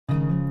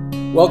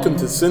Welcome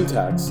to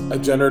Syntax, a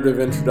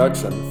Generative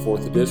Introduction,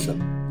 4th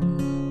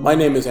edition. My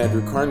name is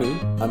Andrew Carnie.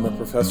 I'm a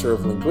professor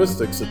of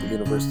linguistics at the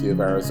University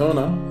of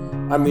Arizona.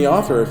 I'm the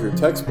author of your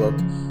textbook,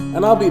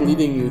 and I'll be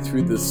leading you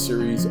through this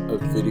series of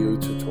video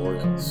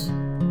tutorials.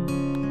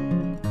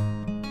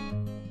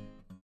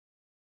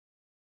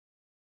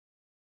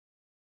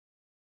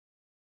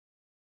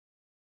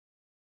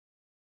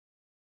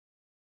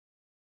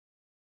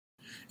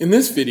 In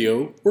this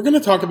video, we're going to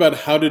talk about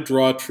how to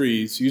draw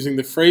trees using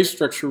the phrase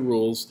structure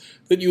rules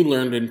that you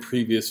learned in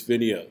previous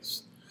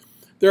videos.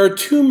 There are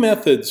two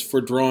methods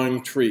for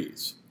drawing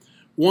trees.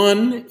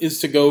 One is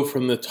to go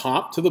from the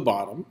top to the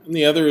bottom, and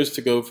the other is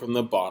to go from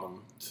the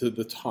bottom to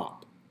the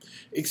top.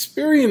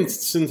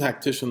 Experienced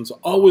syntacticians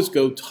always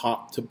go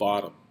top to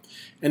bottom,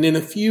 and in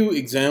a few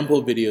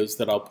example videos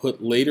that I'll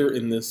put later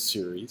in this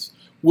series,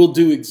 we'll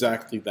do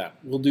exactly that.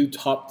 We'll do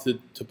top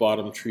to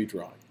bottom tree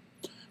drawing.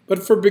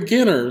 But for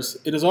beginners,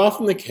 it is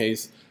often the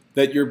case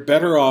that you're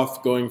better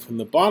off going from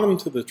the bottom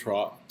to the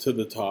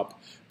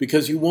top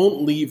because you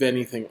won't leave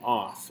anything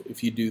off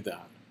if you do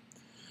that.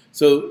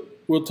 So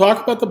we'll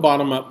talk about the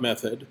bottom-up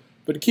method,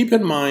 but keep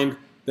in mind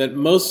that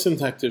most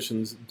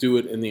syntacticians do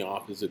it in the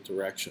opposite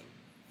direction.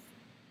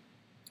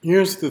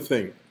 Here's the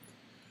thing.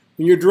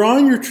 When you're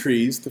drawing your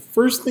trees, the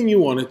first thing you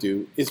want to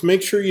do is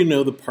make sure you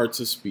know the parts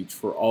of speech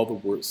for all the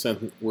words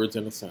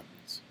in a sentence.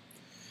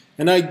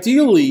 And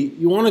ideally,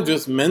 you want to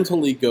just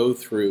mentally go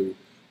through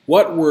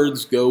what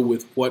words go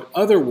with what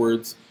other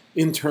words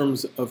in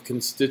terms of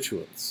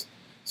constituents.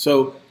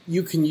 So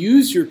you can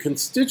use your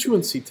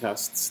constituency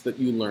tests that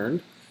you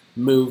learned,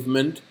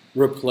 movement,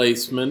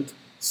 replacement,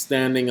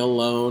 standing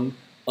alone,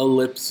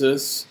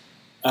 ellipsis,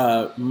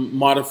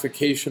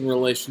 modification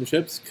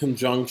relationships,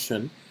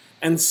 conjunction,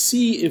 and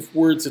see if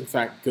words in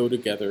fact go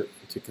together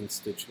into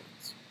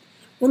constituents.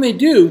 When they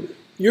do,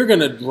 you're going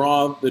to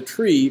draw the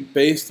tree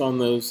based on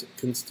those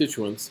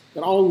constituents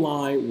that all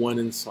lie one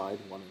inside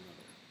one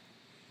another.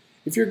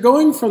 If you're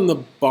going from the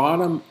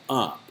bottom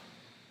up,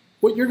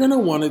 what you're going to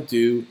want to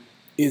do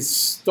is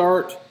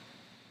start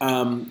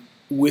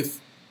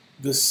with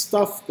the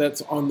stuff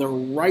that's on the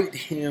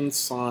right-hand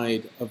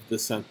side of the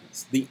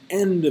sentence, the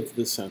end of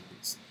the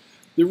sentence.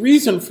 The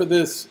reason for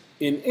this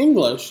in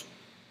English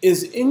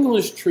is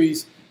English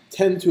trees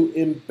tend to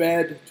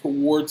embed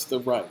towards the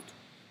right.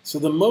 So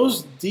the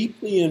most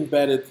deeply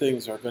embedded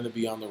things are going to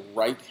be on the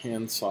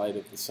right-hand side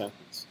of the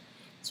sentence.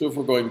 So if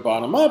we're going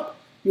bottom up,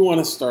 you want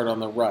to start on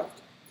the right.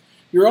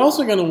 You're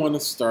also going to want to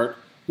start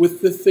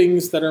with the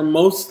things that are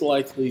most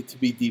likely to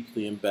be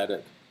deeply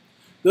embedded.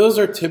 Those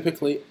are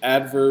typically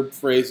adverb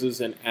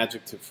phrases and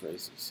adjective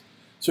phrases.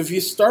 So if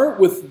you start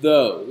with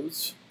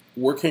those,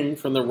 working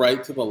from the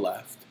right to the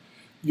left,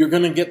 you're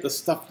going to get the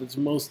stuff that's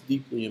most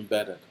deeply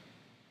embedded.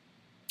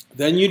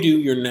 Then you do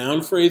your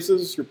noun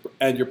phrases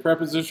and your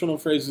prepositional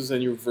phrases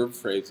and your verb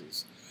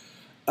phrases.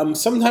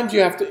 Sometimes you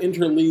have to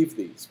interleave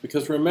these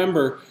because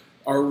remember,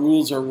 our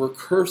rules are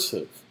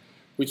recursive,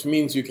 which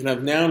means you can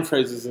have noun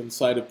phrases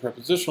inside of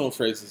prepositional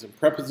phrases and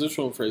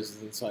prepositional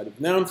phrases inside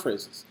of noun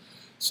phrases.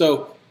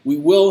 So we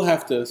will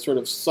have to sort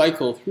of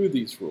cycle through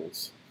these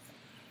rules.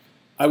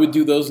 I would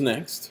do those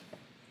next.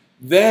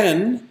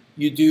 Then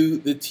you do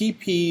the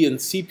TP and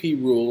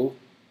CP rule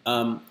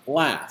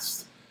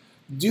last.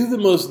 Do the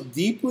most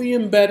deeply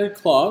embedded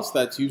clause,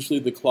 that's usually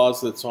the clause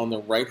that's on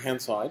the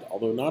right-hand side,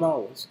 although not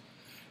always,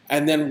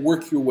 and then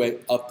work your way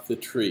up the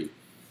tree.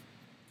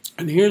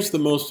 And here's the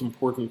most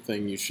important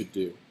thing you should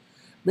do.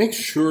 Make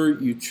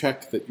sure you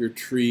check that your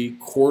tree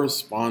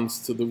corresponds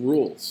to the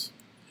rules.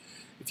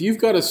 If you've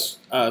got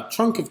a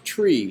chunk of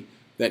tree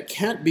that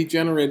can't be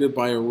generated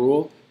by a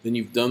rule, then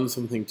you've done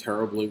something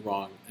terribly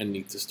wrong and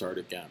need to start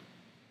again.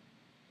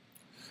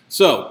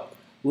 So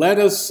let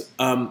us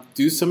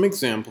do some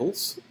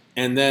examples.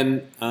 And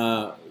then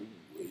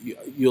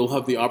you'll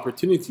have the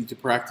opportunity to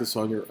practice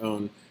on your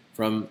own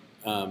from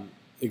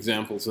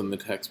examples in the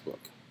textbook.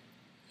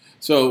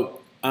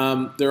 So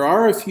there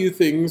are a few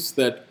things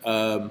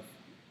that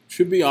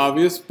should be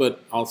obvious,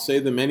 but I'll say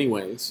them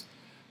anyways.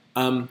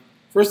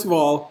 First of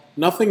all,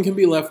 nothing can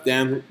be left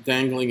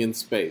dangling in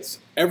space.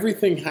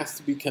 Everything has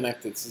to be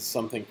connected to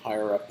something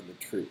higher up in the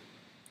tree.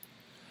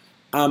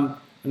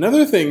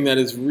 Another thing that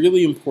is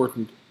really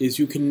important is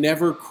you can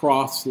never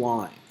cross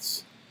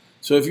lines.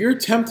 So if you're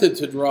tempted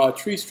to draw a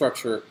tree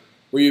structure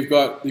where you've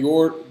got the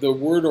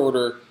word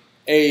order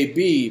A,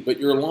 B, but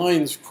your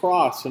lines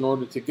cross in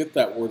order to get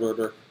that word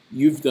order,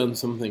 you've done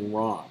something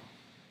wrong.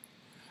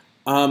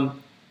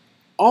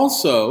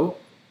 Also,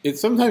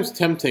 it's sometimes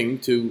tempting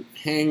to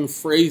hang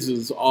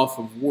phrases off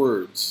of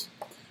words.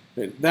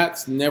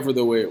 That's never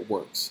the way it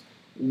works.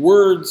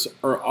 Words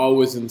are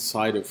always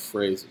inside of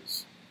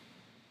phrases.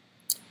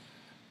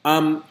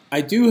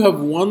 I do have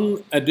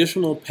one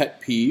additional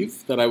pet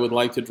peeve that I would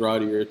like to draw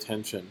to your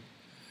attention.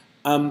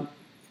 The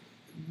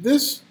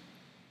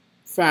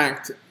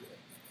fact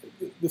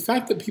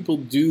that people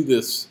do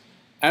this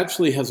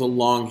actually has a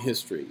long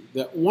history.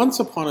 That once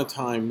upon a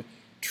time,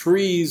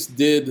 trees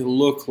did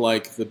look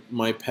like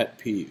my pet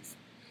peeve.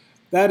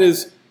 That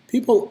is,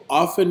 people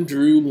often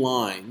drew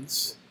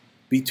lines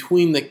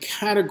between the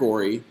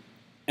category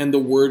and the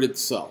word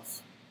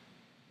itself.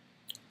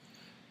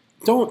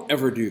 Don't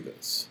ever do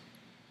this.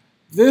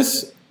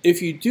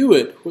 If you do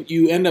it, what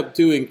you end up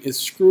doing is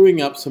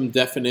screwing up some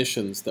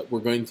definitions that we're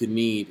going to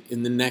need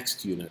in the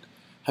next unit,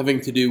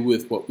 having to do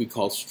with what we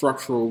call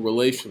structural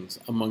relations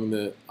among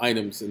the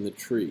items in the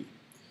tree.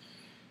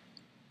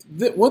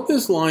 What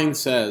this line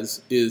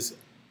says is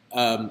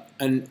a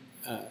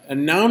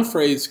noun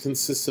phrase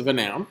consists of a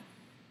noun.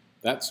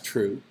 That's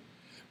true.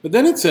 But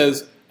then it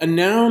says a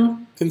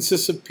noun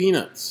consists of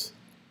peanuts.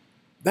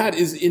 That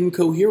is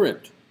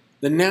incoherent.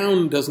 The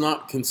noun does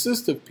not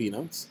consist of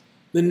peanuts.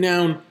 The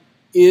noun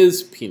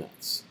is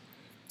peanuts.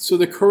 So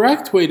the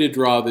correct way to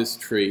draw this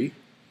tree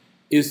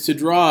is to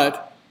draw it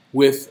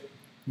with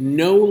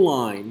no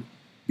line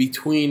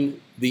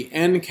between the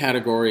N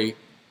category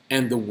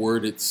and the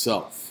word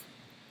itself.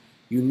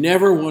 You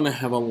never want to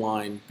have a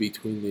line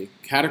between the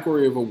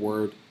category of a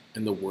word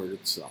and the word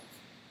itself.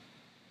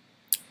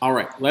 All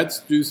right, let's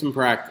do some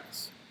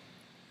practice.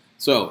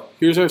 So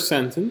here's our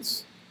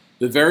sentence.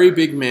 The very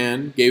big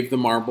man gave the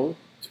marble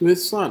to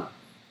his son.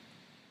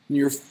 And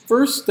your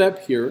first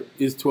step here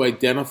is to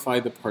identify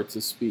the parts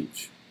of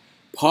speech.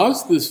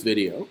 Pause this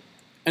video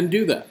and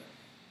do that.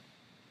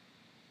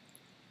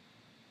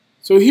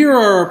 So here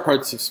are our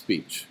parts of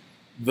speech.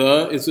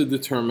 The is a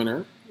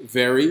determiner.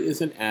 Very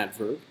is an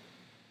adverb.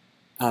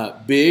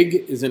 Big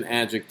is an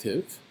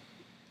adjective.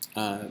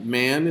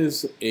 Man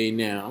is a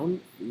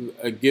noun.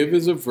 Give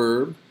is a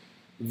verb.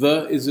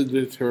 The is a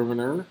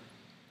determiner.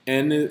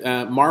 And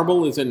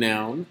marble is a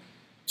noun.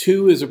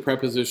 To is a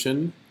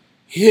preposition.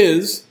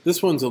 His,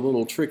 this one's a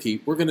little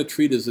tricky. We're going to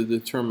treat as a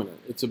determiner.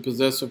 It's a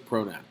possessive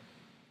pronoun.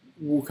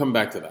 We'll come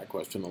back to that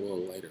question a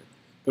little later.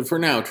 But for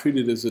now, treat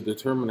it as a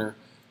determiner.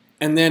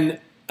 And then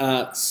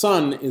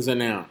son is a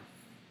noun.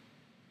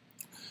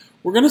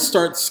 We're going to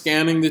start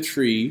scanning the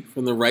tree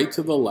from the right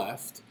to the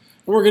left.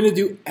 And we're going to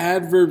do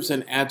adverbs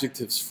and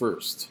adjectives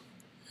first.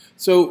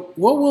 So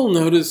what we'll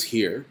notice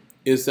here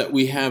is that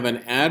we have an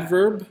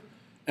adverb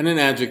and an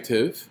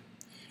adjective.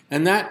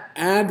 And that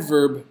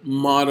adverb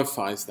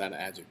modifies that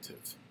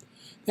adjective.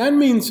 That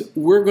means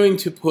we're going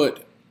to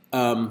put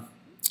an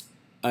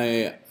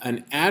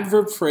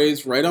adverb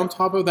phrase right on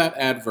top of that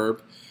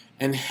adverb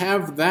and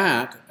have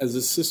that as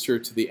a sister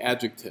to the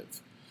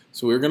adjective.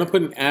 So we're going to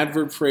put an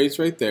adverb phrase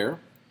right there.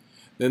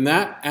 Then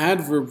that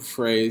adverb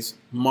phrase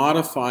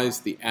modifies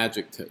the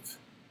adjective.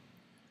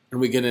 And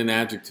we get an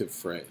adjective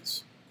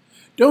phrase.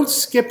 Don't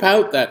skip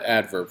out that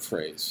adverb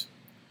phrase.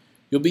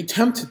 You'll be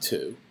tempted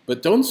to,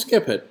 but don't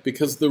skip it,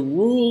 because the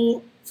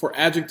rule for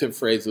adjective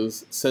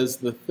phrases says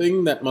the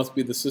thing that must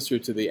be the sister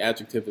to the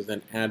adjective is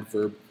an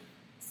adverb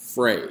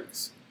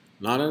phrase.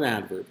 Not an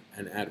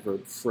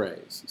adverb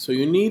phrase. So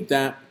you need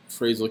that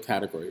phrasal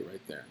category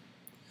right there.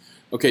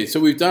 Okay, so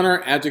we've done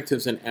our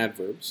adjectives and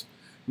adverbs.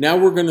 Now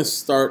we're going to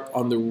start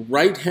on the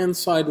right-hand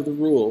side of the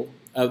rule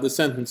of the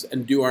sentence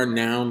and do our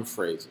noun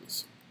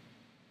phrases.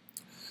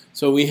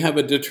 So we have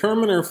a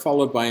determiner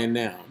followed by a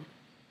noun.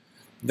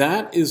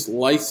 That is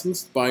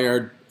licensed by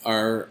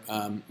our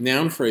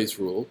noun phrase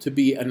rule to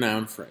be a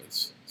noun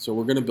phrase. So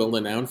we're going to build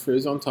a noun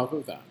phrase on top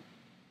of that.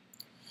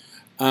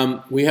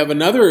 We have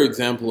another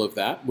example of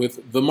that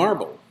with the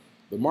marble.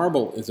 The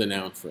marble is a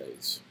noun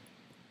phrase.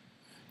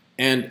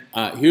 And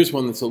here's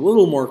one that's a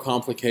little more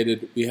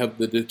complicated. We have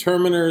the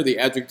determiner, the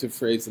adjective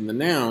phrase, and the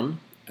noun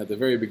at the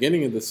very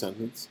beginning of the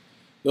sentence.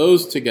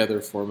 Those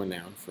together form a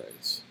noun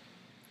phrase.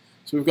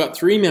 So we've got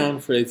three noun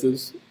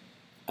phrases,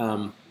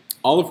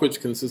 all of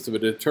which consist of a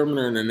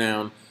determiner and a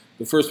noun.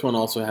 The first one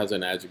also has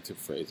an adjective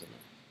phrase in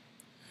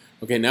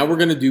it. Okay, now we're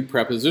going to do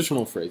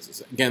prepositional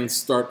phrases. Again,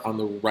 start on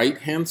the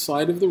right-hand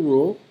side of the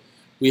rule.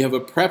 We have a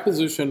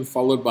preposition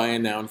followed by a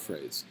noun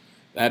phrase.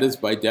 That is,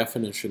 by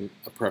definition,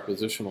 a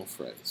prepositional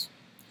phrase.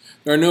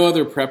 There are no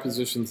other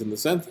prepositions in the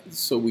sentence,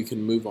 so we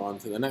can move on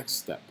to the next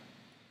step.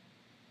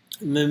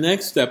 And the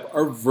next step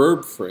are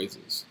verb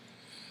phrases.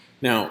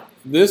 Now,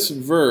 this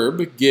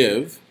verb,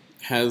 give,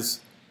 has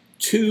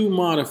two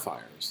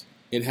modifiers.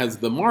 It has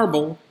the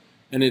marble,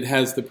 and it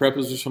has the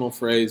prepositional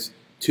phrase,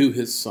 to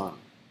his son.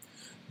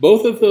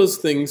 Both of those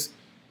things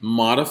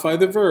modify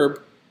the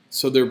verb,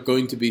 so they're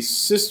going to be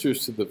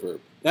sisters to the verb.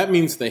 That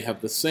means they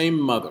have the same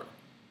mother,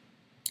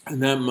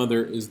 and that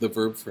mother is the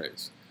verb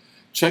phrase.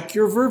 Check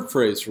your verb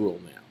phrase rule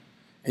now,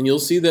 and you'll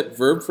see that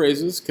verb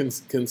phrases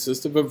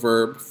consist of a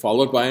verb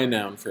followed by a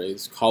noun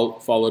phrase,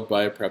 followed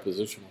by a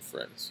prepositional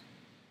phrase.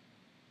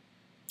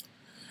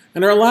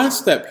 And our last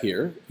step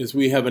here is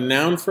we have a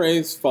noun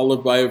phrase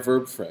followed by a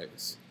verb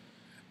phrase.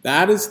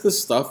 That is the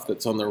stuff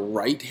that's on the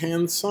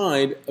right-hand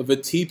side of a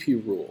TP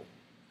rule.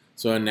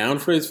 So a noun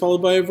phrase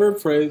followed by a verb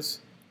phrase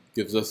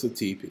gives us a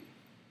TP.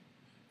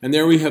 And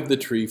there we have the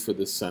tree for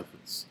this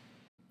sentence.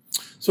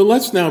 So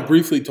let's now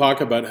briefly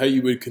talk about how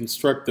you would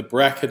construct the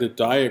bracketed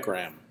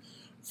diagram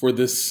for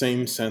this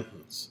same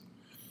sentence.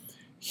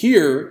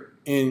 Here,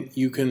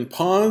 you can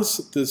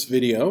pause this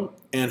video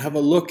and have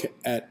a look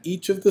at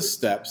each of the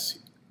steps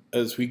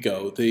as we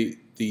go.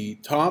 The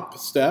top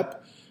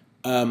step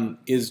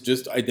is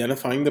just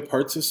identifying the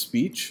parts of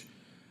speech.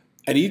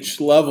 At each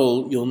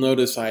level, you'll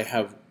notice I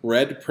have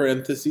red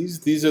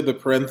parentheses. These are the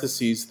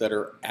parentheses that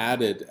are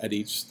added at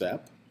each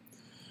step.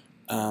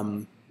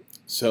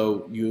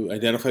 So you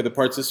identify the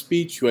parts of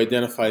speech, you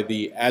identify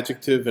the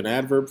adjective and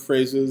adverb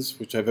phrases,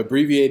 which I've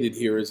abbreviated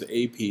here as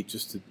AP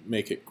just to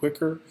make it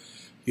quicker.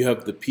 You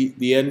have the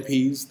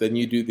NPs, then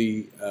you do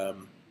the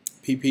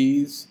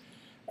PPs,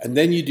 and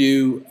then you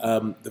do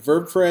the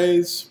verb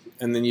phrase,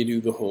 and then you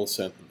do the whole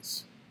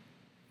sentence.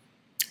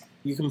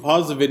 You can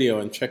pause the video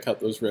and check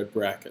out those red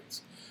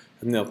brackets,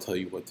 and they'll tell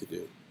you what to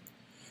do.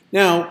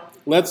 Now,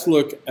 let's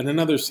look at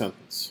another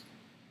sentence.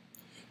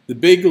 The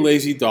big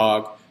lazy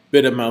dog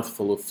bit a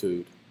mouthful of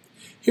food.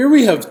 Here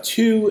we have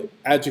two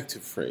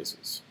adjective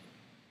phrases.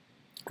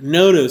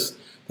 Notice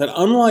that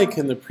unlike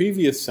in the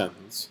previous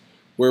sentence,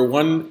 where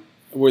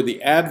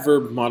the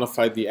adverb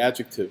modified the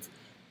adjective,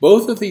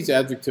 both of these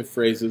adjective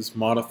phrases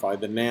modify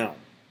the noun.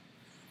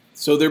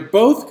 So they're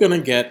both going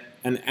to get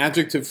an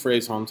adjective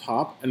phrase on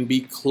top and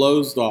be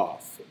closed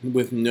off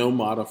with no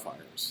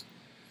modifiers.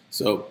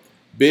 So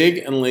big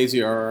and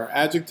lazy are our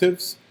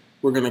adjectives.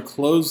 We're going to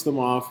close them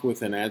off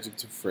with an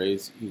adjective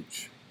phrase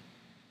each.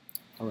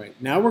 All right,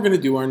 now we're going to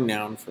do our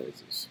noun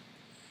phrases.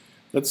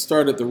 Let's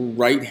start at the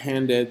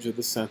right-hand edge of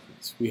the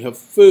sentence. We have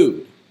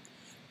food.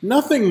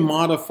 Nothing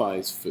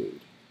modifies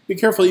food. Be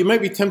careful, you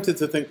might be tempted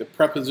to think that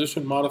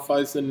preposition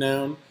modifies the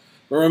noun,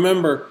 but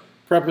remember,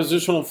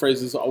 prepositional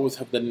phrases always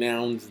have the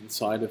nouns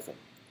inside of them.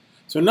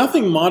 So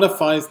nothing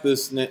modifies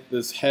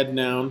this head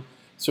noun,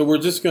 so we're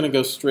just going to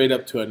go straight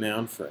up to a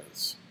noun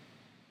phrase.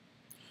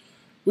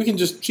 We can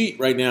just cheat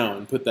right now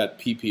and put that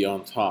PP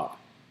on top.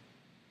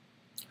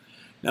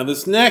 Now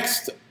this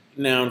next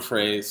noun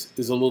phrase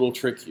is a little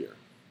trickier.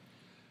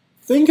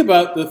 Think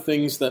about the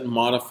things that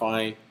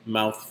modify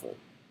mouthful.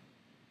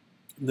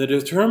 The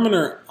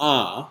determiner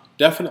a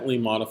definitely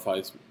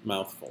modifies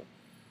mouthful,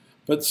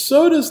 but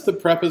so does the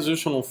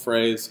prepositional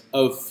phrase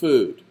of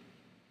food.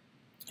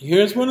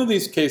 Here's one of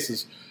these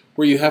cases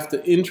where you have to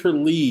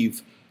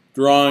interleave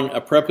drawing a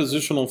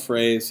prepositional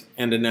phrase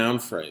and a noun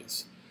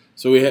phrase.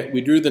 So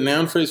we drew the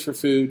noun phrase for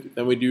food,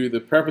 then we drew the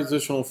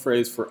prepositional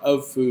phrase for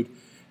of food,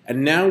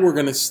 and now we're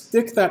going to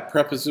stick that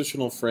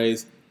prepositional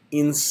phrase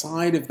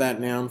inside of that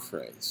noun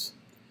phrase.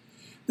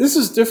 This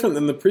is different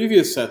than the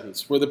previous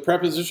sentence where the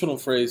prepositional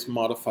phrase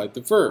modified the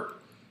verb.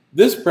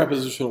 This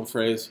prepositional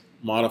phrase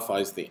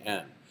modifies the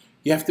N.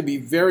 You have to be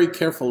very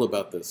careful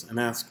about this and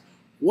ask,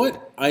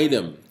 what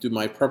item do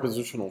my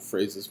prepositional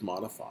phrases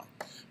modify?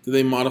 Do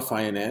they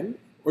modify an N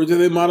or do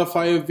they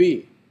modify a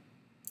V?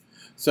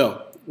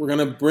 So we're going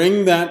to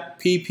bring that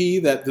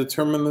PP, that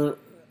determiner,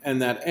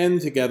 and that N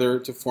together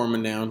to form a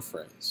noun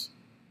phrase.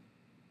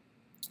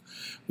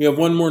 We have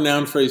one more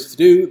noun phrase to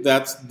do.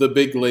 That's the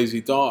big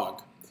lazy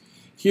dog.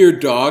 Here,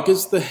 dog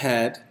is the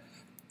head,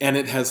 and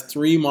it has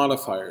three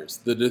modifiers: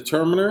 the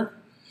determiner,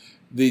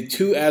 the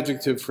two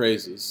adjective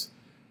phrases,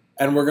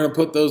 and we're going to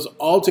put those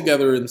all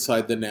together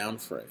inside the noun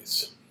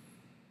phrase.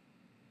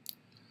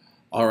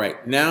 All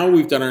right, now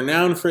we've done our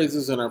noun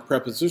phrases and our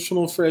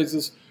prepositional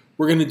phrases.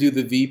 We're going to do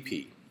the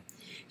VP.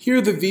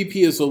 Here the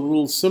VP is a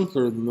little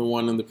simpler than the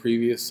one in the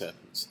previous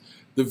sentence.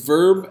 The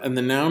verb and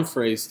the noun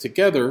phrase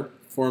together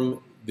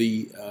form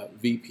the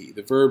VP,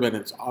 the verb and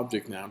its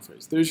object noun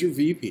phrase. There's your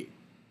VP.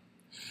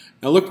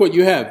 Now look what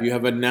you have. You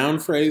have a noun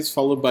phrase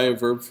followed by a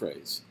verb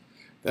phrase.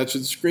 That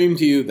should scream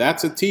to you,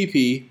 that's a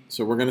TP,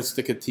 so we're going to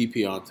stick a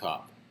TP on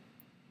top.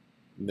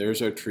 And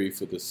there's our tree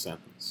for this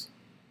sentence.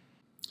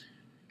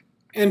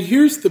 And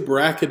here's the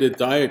bracketed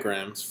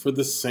diagrams for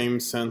the same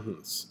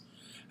sentence.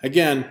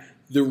 Again,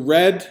 the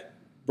red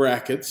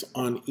brackets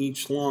on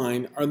each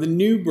line are the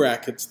new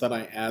brackets that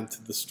I add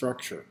to the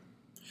structure.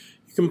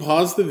 You can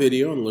pause the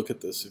video and look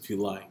at this if you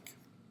like.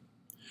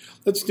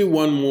 Let's do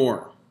one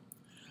more.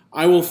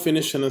 I will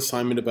finish an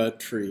assignment about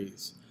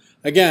trees.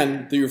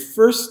 Again, your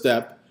first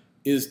step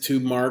is to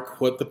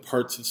mark what the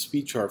parts of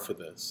speech are for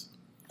this.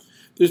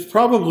 There's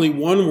probably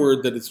one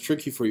word that is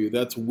tricky for you,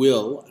 that's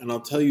will, and I'll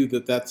tell you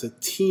that that's a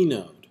T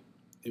node.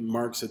 It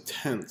marks a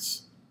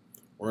tense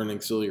or an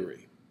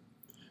auxiliary.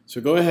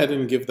 So go ahead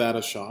and give that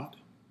a shot.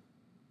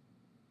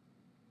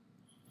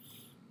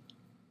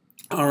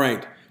 All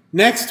right,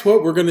 next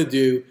what we're going to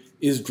do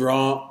is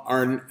draw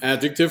our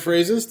adjective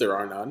phrases, there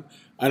are none,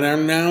 and our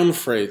noun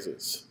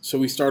phrases. So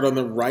we start on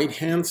the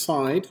right-hand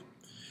side.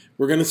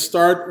 We're going to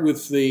start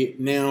with the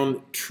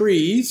noun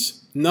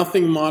trees.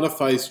 Nothing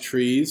modifies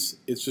trees.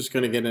 It's just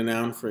going to get a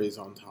noun phrase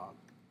on top.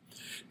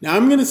 Now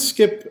I'm going to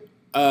skip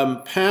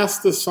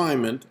past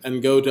assignment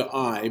and go to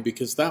I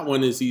because that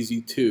one is easy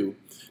too.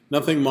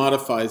 Nothing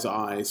modifies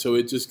I, so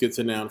it just gets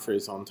a noun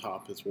phrase on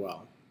top as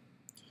well.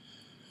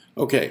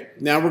 Okay,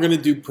 now we're going to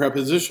do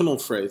prepositional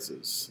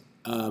phrases.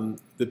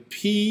 The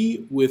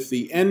P with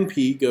the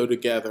NP go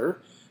together,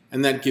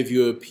 and that gives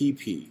you a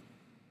PP.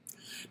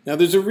 Now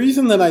there's a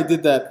reason that I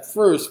did that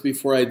first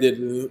before I did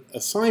an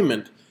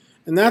assignment,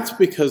 and that's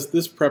because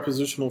this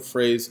prepositional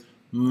phrase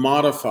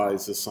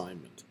modifies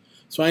assignment.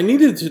 So I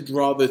needed to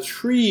draw the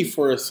tree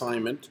for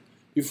assignment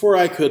before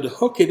I could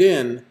hook it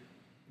in,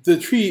 the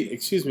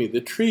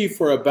tree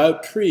for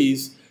about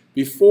trees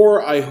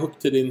before I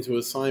hooked it into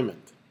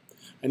assignment.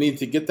 I need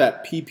to get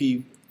that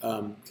PP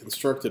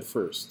constructed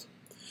first.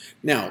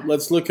 Now,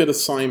 let's look at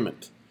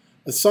assignment.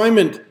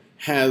 Assignment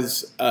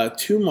has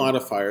two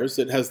modifiers.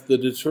 It has the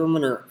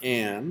determiner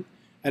and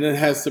it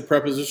has the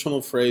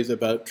prepositional phrase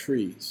about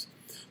trees.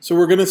 So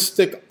we're going to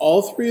stick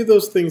all three of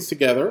those things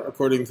together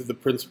according to the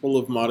principle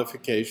of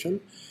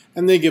modification,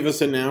 and they give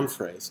us a noun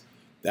phrase.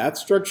 That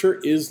structure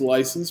is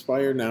licensed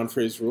by our noun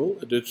phrase rule,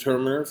 a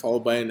determiner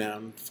followed by a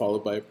noun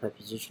followed by a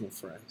prepositional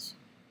phrase.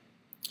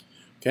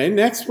 Okay,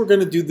 next we're going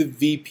to do the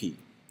VP.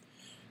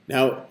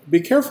 Now, be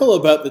careful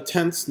about the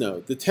tense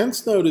node. The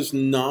tense node is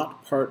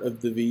not part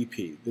of the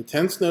VP. The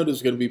tense node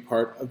is going to be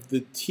part of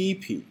the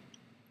TP.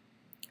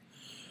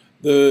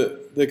 The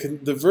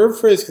verb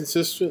phrase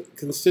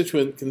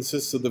constituent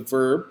consists of the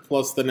verb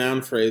plus the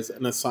noun phrase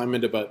and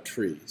assignment about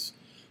trees.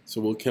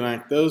 So we'll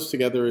connect those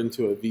together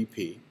into a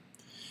VP.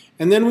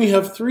 And then we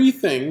have three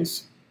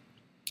things: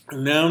 a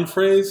noun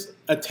phrase,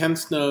 a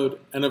tense node,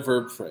 and a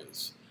verb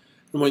phrase.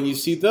 And when you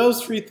see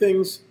those three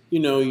things, you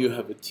know you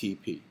have a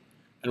TP.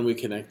 And we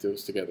connect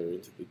those together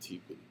into the TP.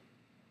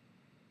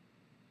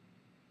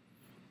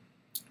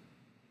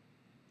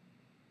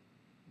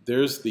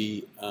 There's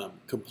the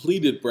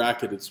completed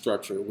bracketed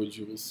structure, which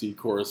you will see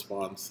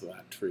corresponds to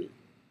that tree.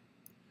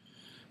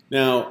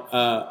 Now,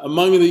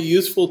 among the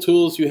useful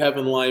tools you have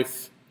in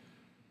life,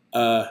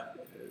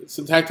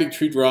 syntactic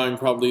tree drawing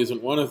probably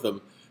isn't one of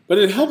them, but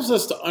it helps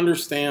us to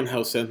understand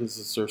how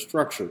sentences are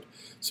structured.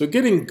 So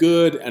getting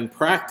good and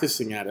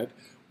practicing at it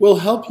will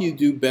help you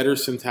do better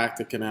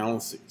syntactic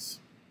analyses.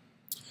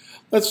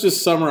 Let's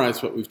just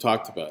summarize what we've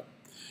talked about.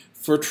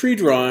 For tree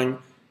drawing,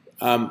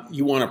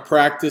 you want to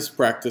practice,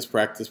 practice,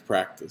 practice,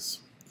 practice.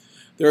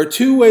 There are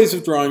two ways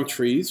of drawing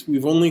trees.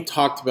 We've only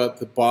talked about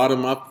the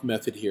bottom-up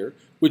method here,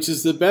 which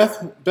is the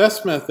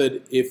best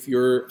method if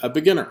you're a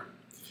beginner.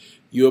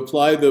 You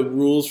apply the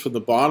rules from the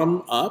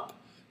bottom up,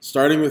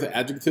 starting with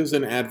adjectives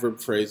and adverb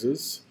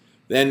phrases,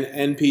 then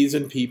NPs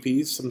and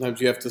PPs. Sometimes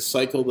you have to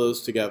cycle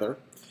those together,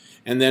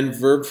 and then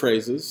verb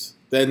phrases,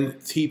 then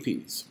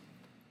TPs.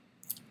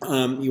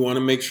 You want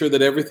to make sure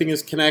that everything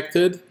is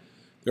connected.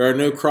 There are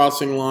no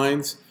crossing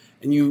lines.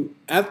 And you,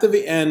 at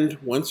the end,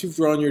 once you've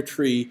drawn your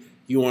tree,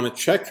 you want to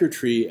check your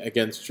tree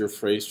against your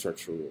phrase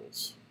structure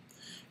rules.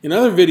 In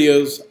other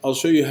videos, I'll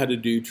show you how to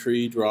do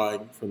tree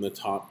drawing from the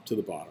top to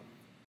the bottom.